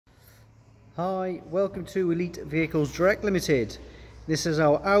Hi, welcome to Elite Vehicles Direct Limited. This is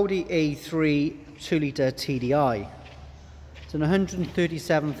our Audi A3 2-litre Tdi. It's on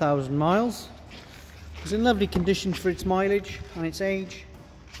 137,000 miles. It's in lovely condition for its mileage and its age.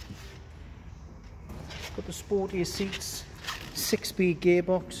 Got the sportiest seats, 6-speed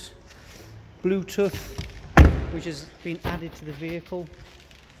gearbox, Bluetooth, which has been added to the vehicle,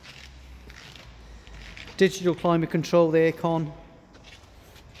 digital climate control, the aircon,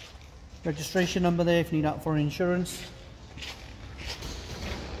 registration number there if you need that for insurance.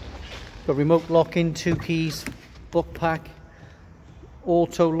 Got remote lock-in, 2 keys, book pack,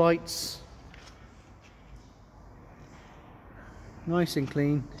 auto lights, nice and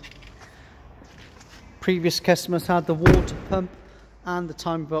clean. Previous customers had the water pump and the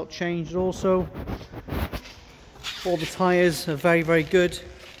timing belt changed also. All the tyres are very good.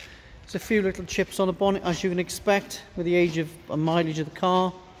 There's a few little chips on the bonnet, as you can expect with the age of and mileage of the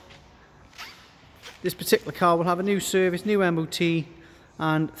car. This particular car will have a new service, new MOT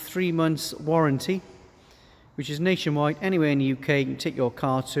and 3 months warranty, which is nationwide. Anywhere in the UK you can take your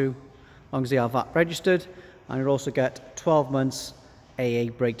car to, as long as they are VAT registered, and you'll also get 12 months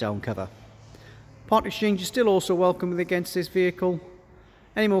AA breakdown cover. Part exchange is still also welcome against this vehicle.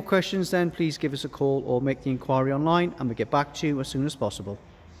 Any more questions then please give us a call or make the inquiry online and we'll get back to you as soon as possible.